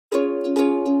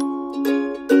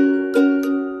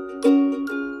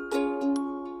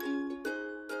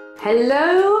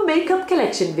Hello makeup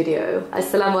collection video.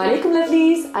 Assalamu alaikum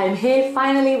lovelies. I'm here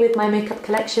finally with my makeup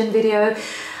collection video.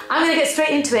 I'm going to get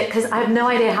straight into it because I have no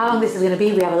idea how long this is going to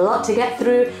be. We have a lot to get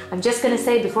through. I'm just going to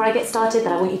say before I get started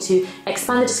that I want you to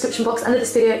expand the description box under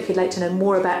this video if you'd like to know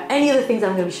more about any of the things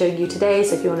I'm going to be showing you today.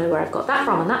 So if you want to know where I've got that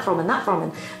from and that from and that from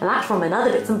and that from and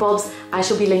other bits and bobs, I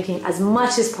shall be linking as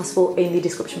much as possible in the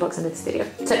description box under this video.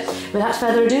 So without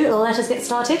further ado, let us get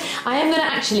started. I am going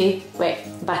to actually,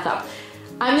 back up.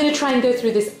 I'm going to try and go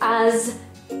through this as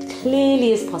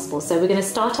clearly as possible. So we're going to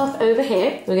start off over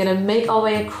here. We're going to make our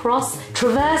way across,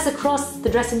 traverse across the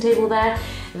dressing table there,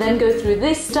 then go through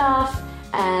this stuff,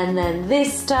 and then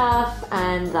this stuff,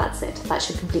 and that's it. That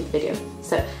should complete the video.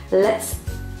 So let's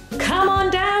come on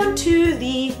down to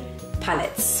the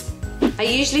palettes. I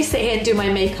usually sit here and do my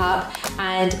makeup,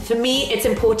 and for me it's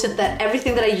important that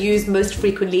everything that I use most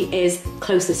frequently is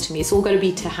closest to me. It's all going to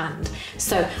be to hand.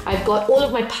 So I've got all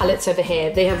of my palettes over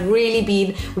here. They have really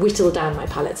been whittled down, my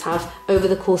palettes have, over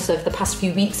the course of the past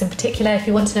few weeks in particular. If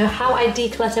you want to know how I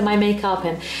declutter my makeup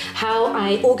and how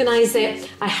I organize it,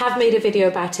 I have made a video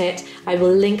about it. I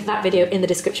will link that video in the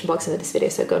description box of this video,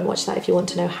 so go and watch that if you want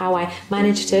to know how I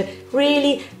managed to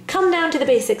really come down to the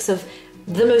basics of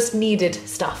the most needed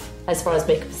stuff as far as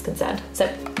makeup is concerned. So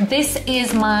this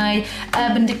is my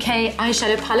Urban Decay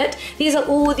eyeshadow palette. These are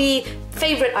all the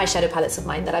favorite eyeshadow palettes of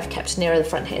mine that I've kept nearer the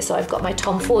front here. So I've got my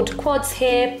Tom Ford quads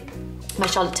here, my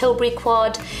Charlotte Tilbury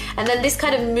quad, and then this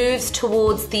kind of moves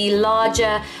towards the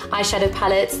larger eyeshadow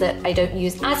palettes that I don't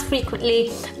use as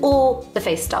frequently, or the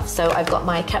face stuff. So I've got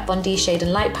my Kat Von D Shade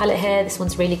and Light palette here. This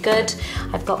one's really good.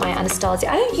 I've got my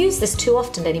Anastasia. I don't use this too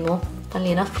often anymore,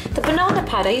 funnily enough. The banana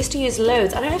pad I used to use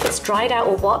loads. I don't know if it's dried out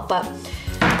or what, but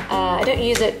I don't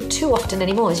use it too often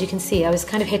anymore. As you can see, I was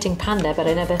kind of hitting pan there, but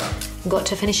I never got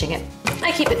to finishing it.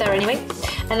 I keep it there anyway.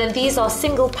 And then these are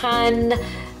single pan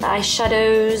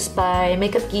eyeshadows by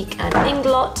Makeup Geek and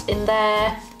Inglot in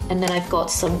there. And then I've got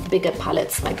some bigger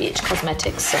palettes, my BH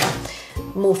Cosmetics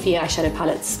Morphe eyeshadow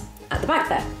palettes at the back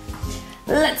there.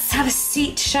 Let's have a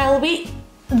seat, shall we?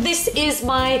 This is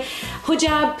my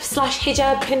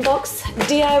hijab pin box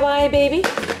DIY, baby.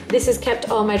 This is kept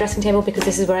on my dressing table because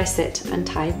this is where I sit and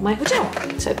tie my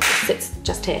hijab. So it sits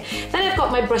just here. Then I've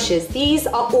got my brushes. These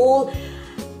are all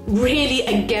really,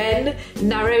 again,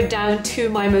 narrowed down to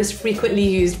my most frequently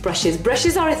used brushes.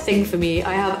 Brushes are a thing for me.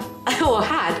 I have, or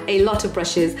had, a lot of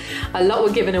brushes. A lot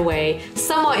were given away.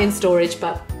 Some are in storage,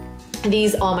 but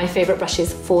these are my favorite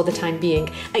brushes for the time being.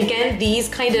 Again, these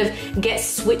kind of get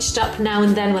switched up now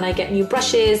and then when I get new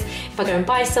brushes. If I go and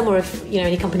buy some, or if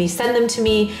any companies send them to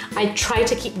me, I try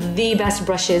to keep the best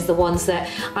brushes, the ones that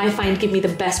I find give me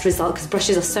the best result, because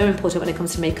brushes are so important when it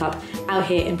comes to makeup out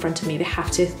here in front of me. They have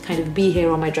to kind of be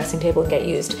here on my dressing table and get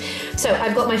used. So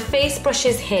I've got my face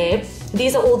brushes here.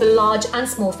 These are all the large and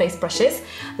small face brushes.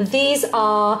 These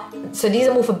are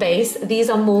more for base. These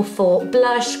are more for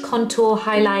blush, contour,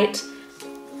 highlight,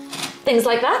 things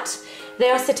like that. They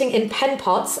are sitting in pen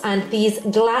pots, and these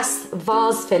glass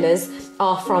vase fillers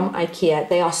are from IKEA.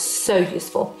 They are so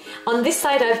useful. On this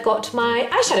side, I've got my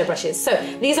eyeshadow brushes. So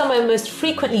these are my most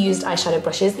frequently used eyeshadow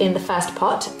brushes in the first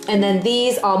pot. And then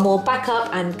these are more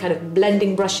backup and kind of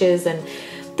blending brushes and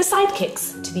the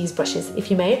sidekicks to these brushes, if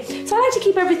you may. So I like to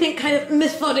keep everything kind of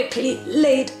methodically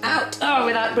laid out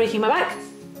without breaking my back.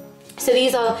 So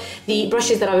these are the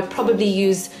brushes that I would probably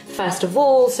use first of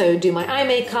all, so do my eye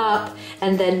makeup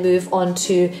and then move on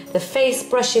to the face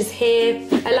brushes here.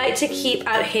 I like to keep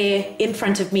out here in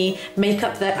front of me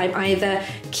makeup that I'm either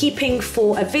keeping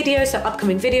for a video, so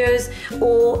upcoming videos,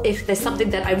 or if there's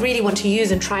something that I really want to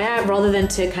use and try out, rather than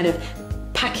to kind of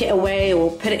pack it away or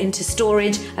put it into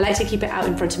storage, I like to keep it out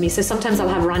in front of me. So sometimes I'll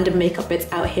have random makeup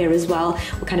bits out here as well,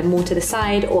 or kind of more to the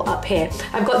side or up here.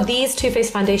 I've got these Too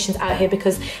Faced foundations out here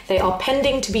because they are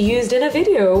pending to be used in a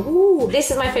video. Ooh. This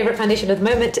is my favorite foundation at the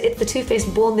moment. It's the Too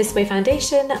Faced Born This Way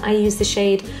foundation. I use the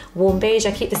shade Warm Beige.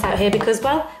 I keep this out here because,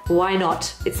 well, why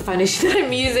not? It's the foundation that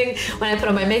I'm using when I put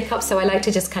on my makeup, so I like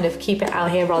to just kind of keep it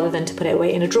out here rather than to put it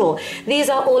away in a drawer. These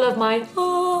are all of my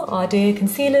RD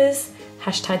concealers.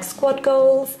 Hashtag squad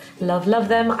goals, love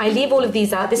them. I leave all of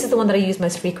these out. This is the one that I use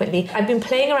most frequently. I've been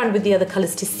playing around with the other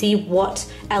colors to see what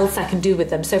else I can do with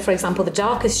them. So for example, the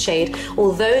darkest shade,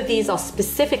 although these are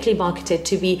specifically marketed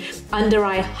to be under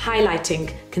eye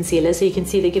highlighting concealer, so you can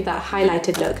see they give that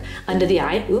highlighted look under the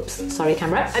eye. Oops, sorry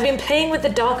camera. I've been playing with the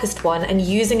darkest one and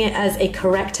using it as a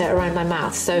corrector around my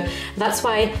mouth. So that's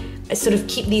why I sort of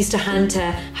keep these to hand to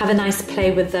have a nice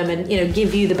play with them and,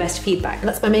 give you the best feedback.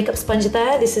 That's my makeup sponge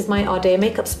there. This is my Ardea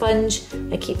makeup sponge.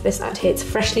 I keep this out here. It's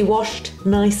freshly washed,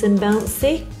 nice and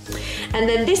bouncy. And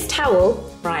then this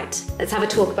towel, right, let's have a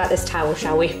talk about this towel,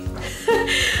 shall we?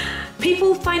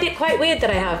 People find it quite weird that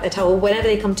I have a towel. Whenever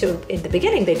they come to, in the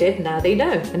beginning they did, now they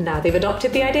know, and now they've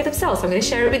adopted the idea themselves, so I'm going to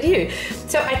share it with you.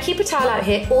 So I keep a towel out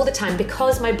here all the time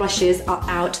because my brushes are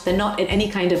out, they're not in any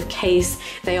kind of case,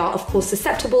 they are of course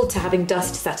susceptible to having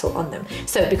dust settle on them.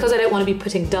 So because I don't want to be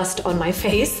putting dust on my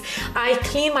face, I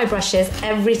clean my brushes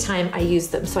every time I use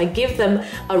them. So I give them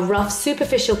a rough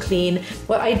superficial clean.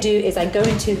 What I do is I go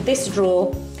into this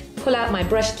drawer, pull out my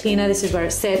brush cleaner, this is where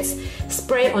it sits,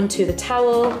 spray it onto the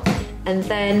towel, and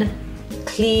then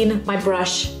clean my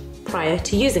brush prior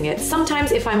to using it.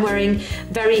 Sometimes if I'm wearing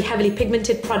very heavily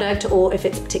pigmented product or if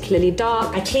it's particularly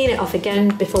dark, I clean it off again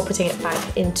before putting it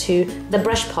back into the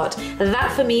brush pot. And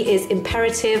that for me is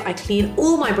imperative. I clean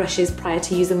all my brushes prior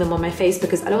to using them on my face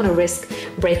because I don't want to risk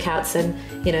breakouts, and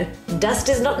you know, dust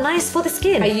is not nice for the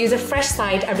skin. I use a fresh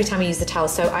side every time I use the towel,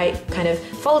 so I kind of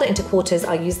fold it into quarters.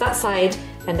 I'll use that side,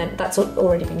 and then that's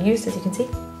already been used, as you can see.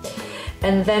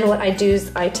 And then what I do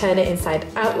is I turn it inside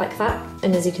out like that.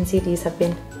 And as you can see, these have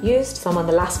been used. So I'm on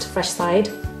the last fresh side.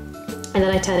 And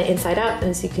then I turn it inside out. And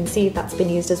as you can see, that's been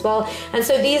used as well. And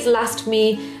so these last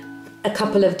me a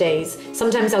couple of days.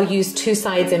 Sometimes I'll use two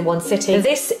sides in one sitting.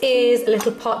 This is a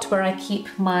little pot where I keep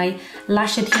my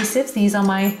lash adhesives. These are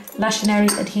my Lashionary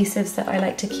adhesives that I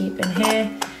like to keep in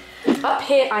here. Up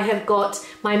here, I have got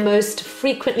my most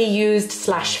frequently used /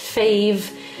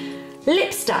 fave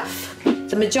lip stuff.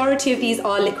 The majority of these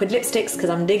are liquid lipsticks because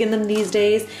I'm digging them these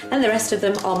days, and the rest of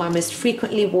them are my most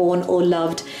frequently worn or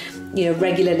loved, you know,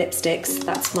 regular lipsticks.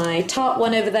 That's my Tarte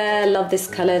one over there, love this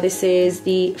colour. This is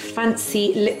the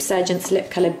Fancy Lip Surgeon's lip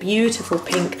colour, beautiful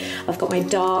pink. I've got my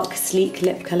dark, sleek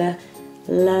lip colour,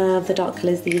 love the dark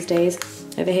colours these days.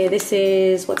 Over here, this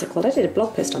is, what's it called? I did a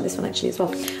blog post on this one actually as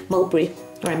well, Mulberry,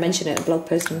 where I mentioned it in a blog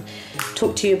post and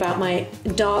talked to you about my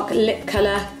dark lip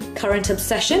colour current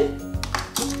obsession.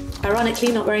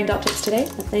 Ironically, not wearing dark lips today,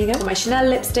 but there you go. My Chanel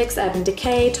lipsticks, Urban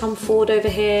Decay, Tom Ford over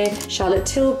here, Charlotte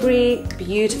Tilbury,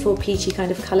 beautiful peachy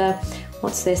kind of colour.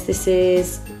 What's this? This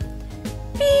is,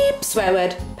 beep, swear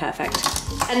word, perfect.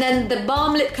 And then the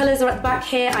balm lip colours are at the back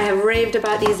here. I have raved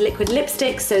about these liquid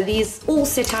lipsticks, so these all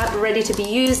sit out ready to be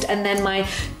used. And then my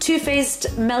Too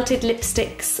Faced melted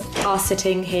lipsticks are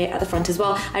sitting here at the front as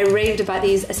well. I raved about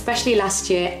these, especially last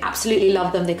year. Absolutely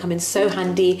love them. They come in so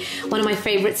handy. One of my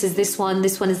favourites is this one.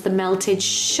 This one is the Melted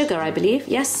Sugar, I believe.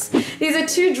 Yes. These are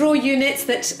two drawer units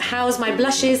that house my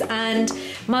blushes and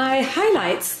my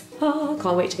highlights. Oh,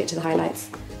 can't wait to get to the highlights.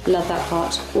 Love that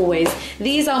part, always.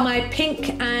 These are my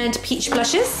pink and peach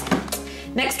blushes.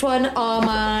 Next one are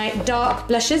my dark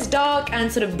blushes, dark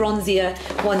and sort of bronzier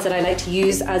ones that I like to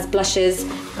use as blushes.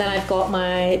 Then I've got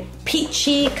my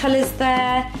peachy colours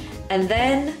there, and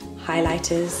then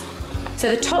highlighters.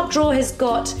 So the top drawer has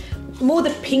got more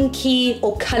the pinky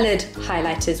or coloured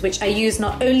highlighters, which I use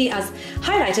not only as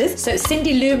highlighters. So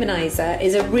Cindy Luminizer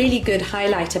is a really good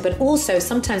highlighter, but also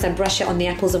sometimes I brush it on the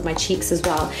apples of my cheeks as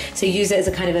well. So use it as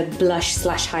a kind of a blush /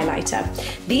 highlighter.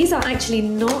 These are actually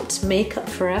not Makeup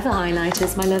Forever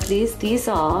highlighters, my lovelies. These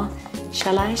are,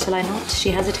 shall I not? She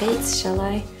hesitates, shall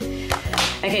I?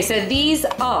 Okay, so these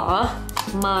are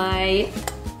my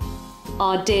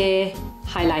Ardere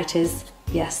highlighters.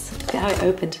 Yes, look at how it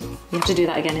opened. You have to do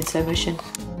that again in slow motion.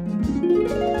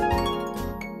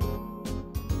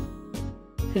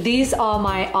 These are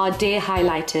my Ardere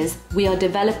highlighters. We are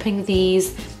developing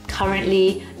these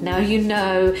currently. Now you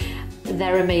know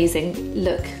they're amazing.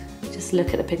 Look, just look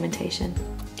at the pigmentation.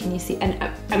 Can you see?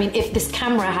 And I mean, if this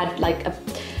camera had like a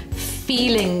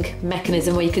feeling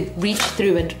mechanism where you could reach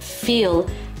through and feel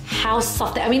how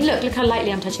soft, I mean, look how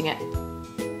lightly I'm touching it.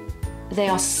 They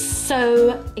are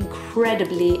so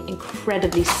incredibly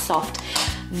soft.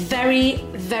 Very,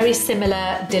 very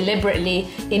similar deliberately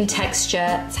in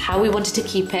texture. It's how we wanted to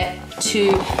keep it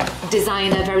to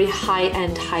designer, very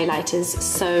high-end highlighters.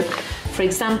 So for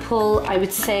example, I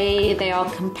would say they are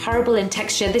comparable in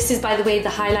texture. This is, by the way, the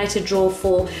highlighter drawer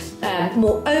for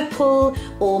more opal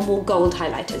or more gold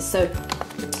highlighters. So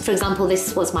for example,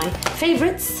 this was my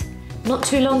favorites not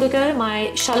too long ago,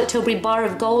 my Charlotte Tilbury Bar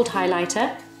of Gold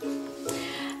highlighter.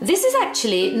 This is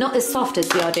actually not as soft as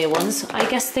the Ardere ones. I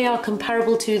guess they are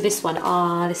comparable to this one.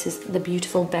 Ah, this is the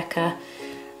beautiful Becca.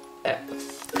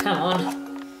 Come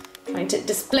on. Trying to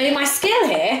display my skill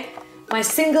here. My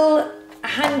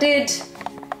single-handed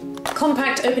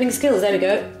compact opening skills. There we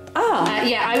go.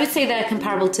 Yeah, I would say they're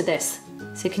comparable to this.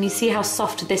 So can you see how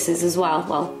soft this is as well?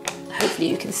 Well, hopefully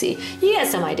you can see. You get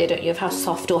some idea, don't you, of how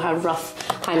soft or how rough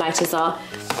highlighters are.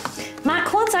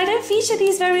 MAC ones, I don't feature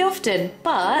these very often,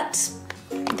 but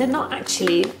they're not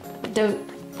actually, don't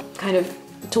kind of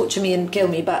torture me and kill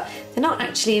me, but they're not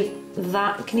actually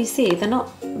that, can you see? They're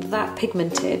not that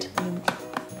pigmented.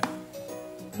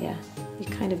 Yeah,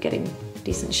 kind of getting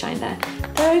decent shine there.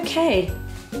 They're okay,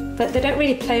 but they don't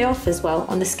really play off as well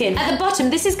on the skin. At the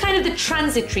bottom, this is kind of the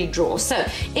transitory drawer. So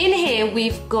in here,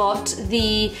 we've got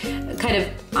the kind of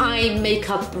eye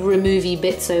makeup removey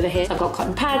bits over here. So I've got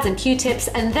cotton pads and Q-tips,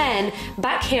 and then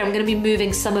back here, I'm gonna be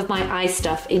moving some of my eye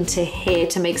stuff into here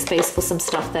to make space for some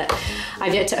stuff that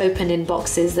I've yet to open in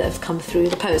boxes that have come through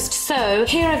the post. So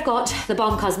here I've got the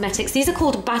Balm Cosmetics. These are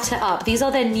called Batter Up. These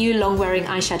are their new long-wearing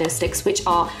eyeshadow sticks, which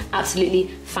are absolutely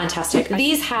fantastic.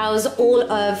 These house all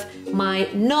of my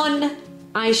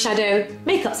non-eyeshadow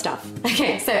makeup stuff.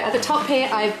 Okay, so at the top here,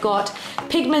 I've got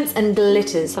pigments and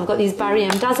glitters. So I've got these Barry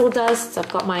M Dazzle Dust. So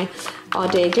I've got my All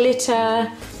Day Glitter.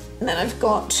 And then I've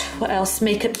got, what else?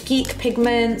 Makeup Geek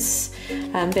pigments.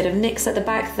 A bit of NYX at the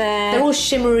back there. They're all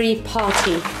shimmery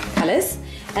party colors.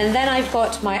 And then I've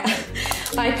got my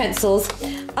eye pencils.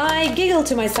 I giggle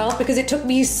to myself because it took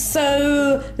me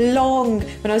so long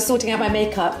when I was sorting out my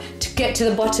makeup to get to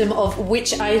the bottom of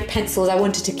which eye pencils I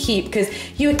wanted to keep, because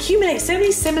you accumulate so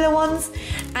many similar ones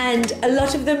and a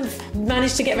lot of them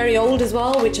manage to get very old as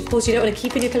well, which of course you don't want to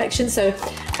keep in your collection. So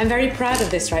I'm very proud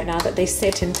of this right now, that they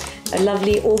sit in a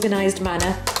lovely organized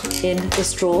manner in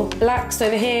this drawer. Blacks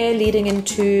over here leading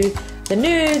into the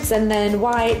nudes, and then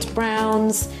white,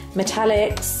 browns,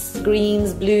 metallics,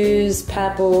 greens, blues,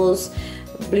 purples,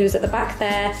 blues at the back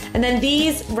there. And then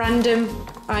these random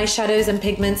eyeshadows and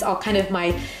pigments are kind of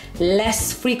my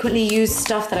less frequently used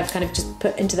stuff that I've kind of just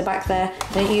put into the back there.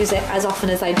 I don't use it as often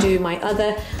as I do my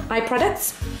other eye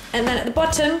products. And then at the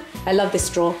bottom, I love this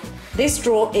drawer. This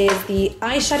drawer is the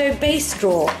eyeshadow base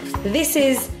drawer. This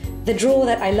is the drawer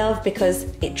that I love because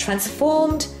it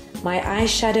transformed my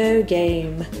eyeshadow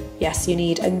game. Yes, you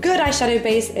need a good eyeshadow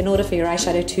base in order for your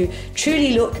eyeshadow to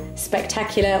truly look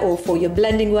spectacular, or for your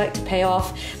blending work to pay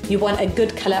off. You want a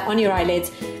good color on your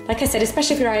eyelids. Like I said,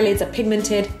 especially if your eyelids are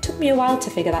pigmented. It took me a while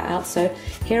to figure that out, so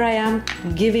here I am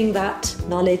giving that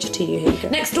knowledge to you. Here you go.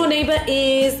 Next door neighbor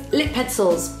is lip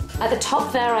pencils. At the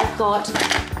top there, I've got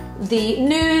the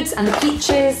nudes and the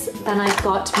peaches. Then I've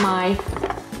got my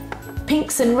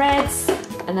pinks and reds,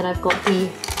 and then I've got the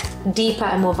deeper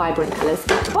and more vibrant colors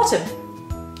at the bottom.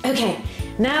 Okay,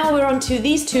 now we're on to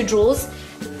these two drawers.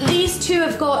 These two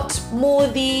have got more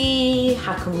the,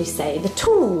 how can we say, the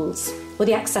tools or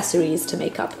the accessories to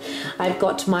make up. I've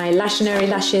got my Lashionary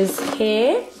lashes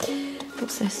here.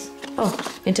 What's this? Oh,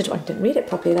 I didn't read it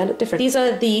properly, they look different. These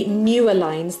are the newer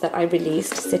lines that I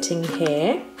released sitting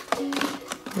here.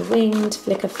 Winged,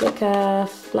 flicker, flicker,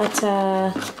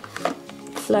 flutter,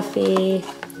 fluffy,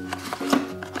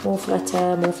 more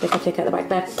flutter, more flicker, flicker at the back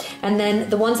there. And then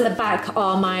the ones at the back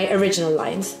are my original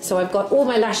lines. So I've got all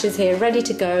my lashes here ready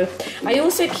to go. I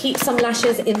also keep some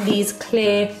lashes in these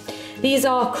clear, these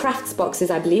are crafts boxes,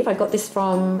 I believe. I got this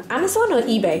from Amazon or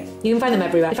eBay. You can find them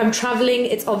everywhere. If I'm traveling,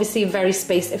 it's obviously very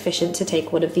space efficient to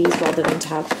take one of these rather than to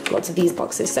have lots of these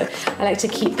boxes. So I like to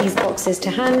keep these boxes to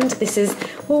hand. This is,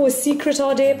 oh, a secret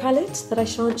All Day palette that I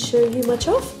shan't show you much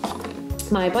of.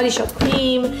 My Body Shop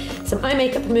cream, some eye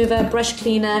makeup remover, brush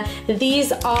cleaner.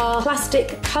 These are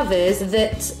plastic covers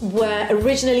that were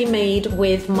originally made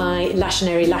with my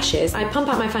Lashionary lashes. I pump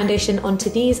out my foundation onto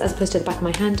these as opposed to the back of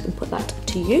my hand and put that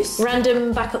to use.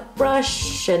 Random backup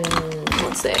brush and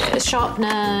what's this? Sharpener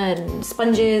and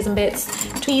sponges and bits,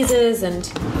 tweezers and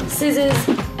scissors.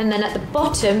 And then at the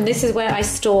bottom, this is where I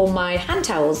store my hand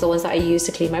towels, the ones that I use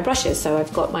to clean my brushes. So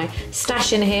I've got my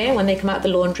stash in here. When they come out of the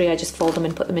laundry, I just fold them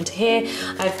and put them into here.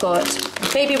 I've got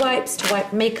baby wipes to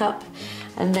wipe makeup,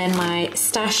 and then my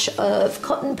stash of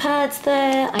cotton pads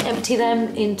there. I empty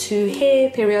them into here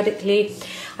periodically.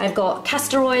 I've got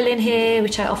castor oil in here,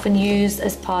 which I often use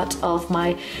as part of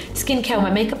my skincare, my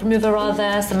makeup remover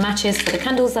rather. Some matches for the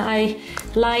candles that I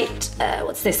light.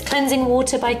 What's this? Cleansing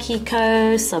water by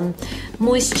Kiko. Some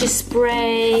moisture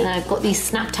spray. And I've got these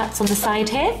snap tats on the side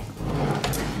here.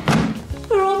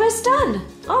 We're almost done.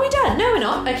 Are we done? No, we're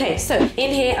not. Okay, so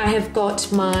in here I have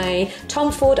got my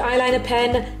Tom Ford eyeliner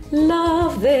pen.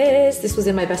 Love this. This was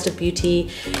in my Best of Beauty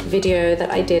video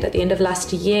that I did at the end of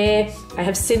last year. I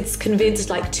have since convinced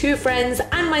like 2 friends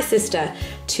and my sister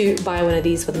to buy one of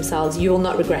these for themselves. You will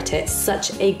not regret it.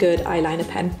 Such a good eyeliner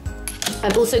pen.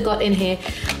 I've also got in here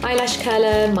eyelash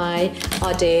curler, my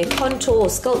All Day contour or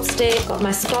sculpt stick, got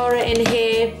mascara in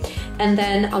here, and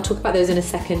then I'll talk about those in a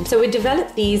second. So we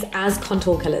developed these as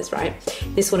contour colors, right?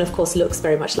 This one of course looks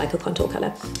very much like a contour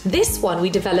color. This one we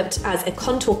developed as a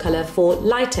contour color for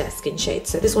lighter skin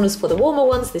shades. So this one was for the warmer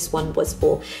ones, this one was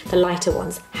for the lighter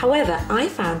ones. However, I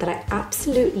found that I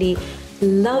absolutely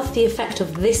love the effect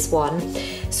of this one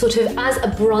sort of as a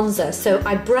bronzer. So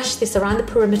I brush this around the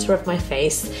perimeter of my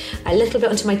face, a little bit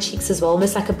onto my cheeks as well,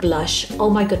 almost like a blush. Oh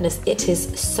my goodness, it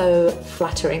is so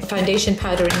flattering. Foundation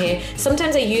powder in here.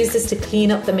 Sometimes I use this to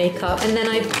clean up the makeup. And then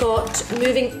I've got,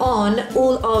 moving on,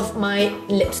 all of my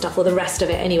lip stuff, or the rest of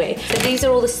it anyway. So these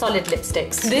are all the solid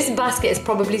lipsticks. This basket has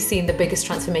probably seen the biggest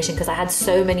transformation because I had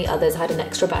so many others. I had an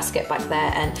extra basket back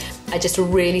there and I just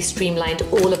really streamlined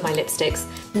all of my lipsticks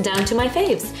down to my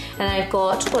faves. And I've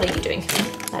got, what are you doing?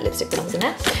 That lipstick belongs in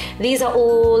there. These are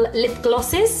all lip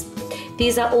glosses.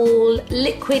 These are all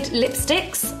liquid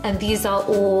lipsticks, and these are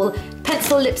all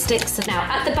pencil lipsticks. Now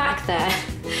at the back there,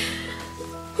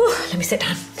 whew, let me sit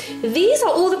down. These are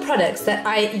all the products that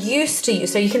I used to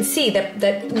use. So you can see that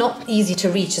they're not easy to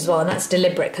reach as well, and that's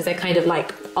deliberate because they're kind of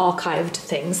like archived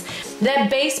things. They're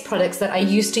base products that I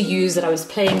used to use, that I was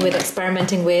playing with,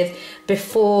 experimenting with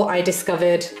before I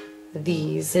discovered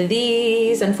these.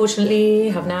 These, unfortunately,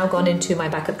 have now gone into my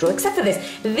backup drawer, except for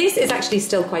this. This is actually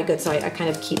still quite good, so I kind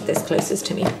of keep this closest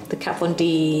to me. The Kat Von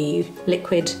D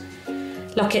Liquid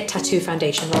Lock-It Tattoo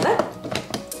Foundation, rather.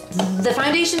 The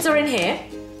foundations are in here,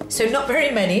 so not very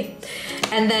many.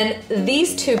 And then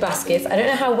these two baskets, I don't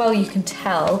know how well you can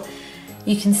tell,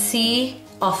 you can see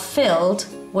are filled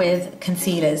with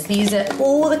concealers. These are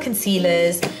all the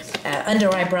concealers,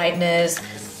 under eye brighteners,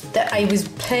 that I was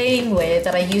playing with,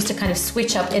 that I used to kind of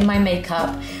switch up in my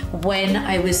makeup when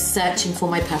I was searching for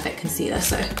my perfect concealer.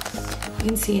 So you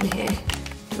can see in here,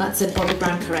 that's a Bobbi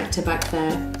Brown corrector back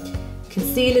there.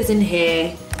 Concealers in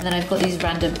here, and then I've got these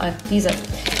random, these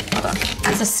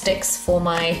are sticks for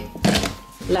my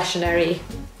Lashonary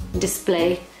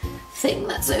display thing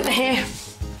that's over here.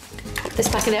 This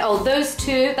back in there. Oh, those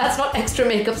two, that's not extra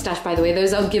makeup stash, by the way.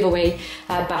 Those are giveaway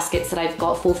baskets that I've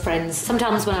got for friends.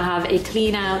 Sometimes when I have a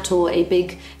clean out or a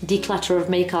big declutter of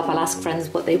makeup, I'll ask friends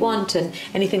what they want, and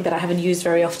anything that I haven't used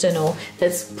very often or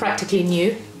that's practically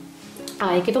new,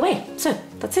 I give away. So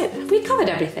that's it. Have we covered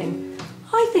everything?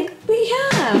 I think we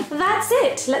have. That's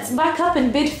it. Let's back up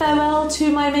and bid farewell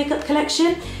to my makeup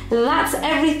collection. That's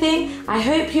everything. I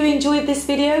hope you enjoyed this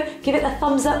video. Give it a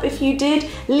thumbs up if you did.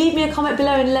 Leave me a comment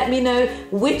below and let me know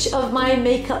which of my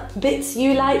makeup bits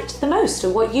you liked the most,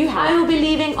 or what you have. I will be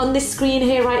leaving on this screen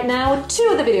here right now 2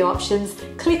 other video options.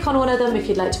 Click on one of them if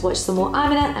you'd like to watch some more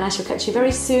Amena, and I shall catch you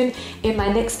very soon in my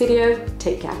next video.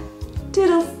 Take care.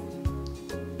 Toodles.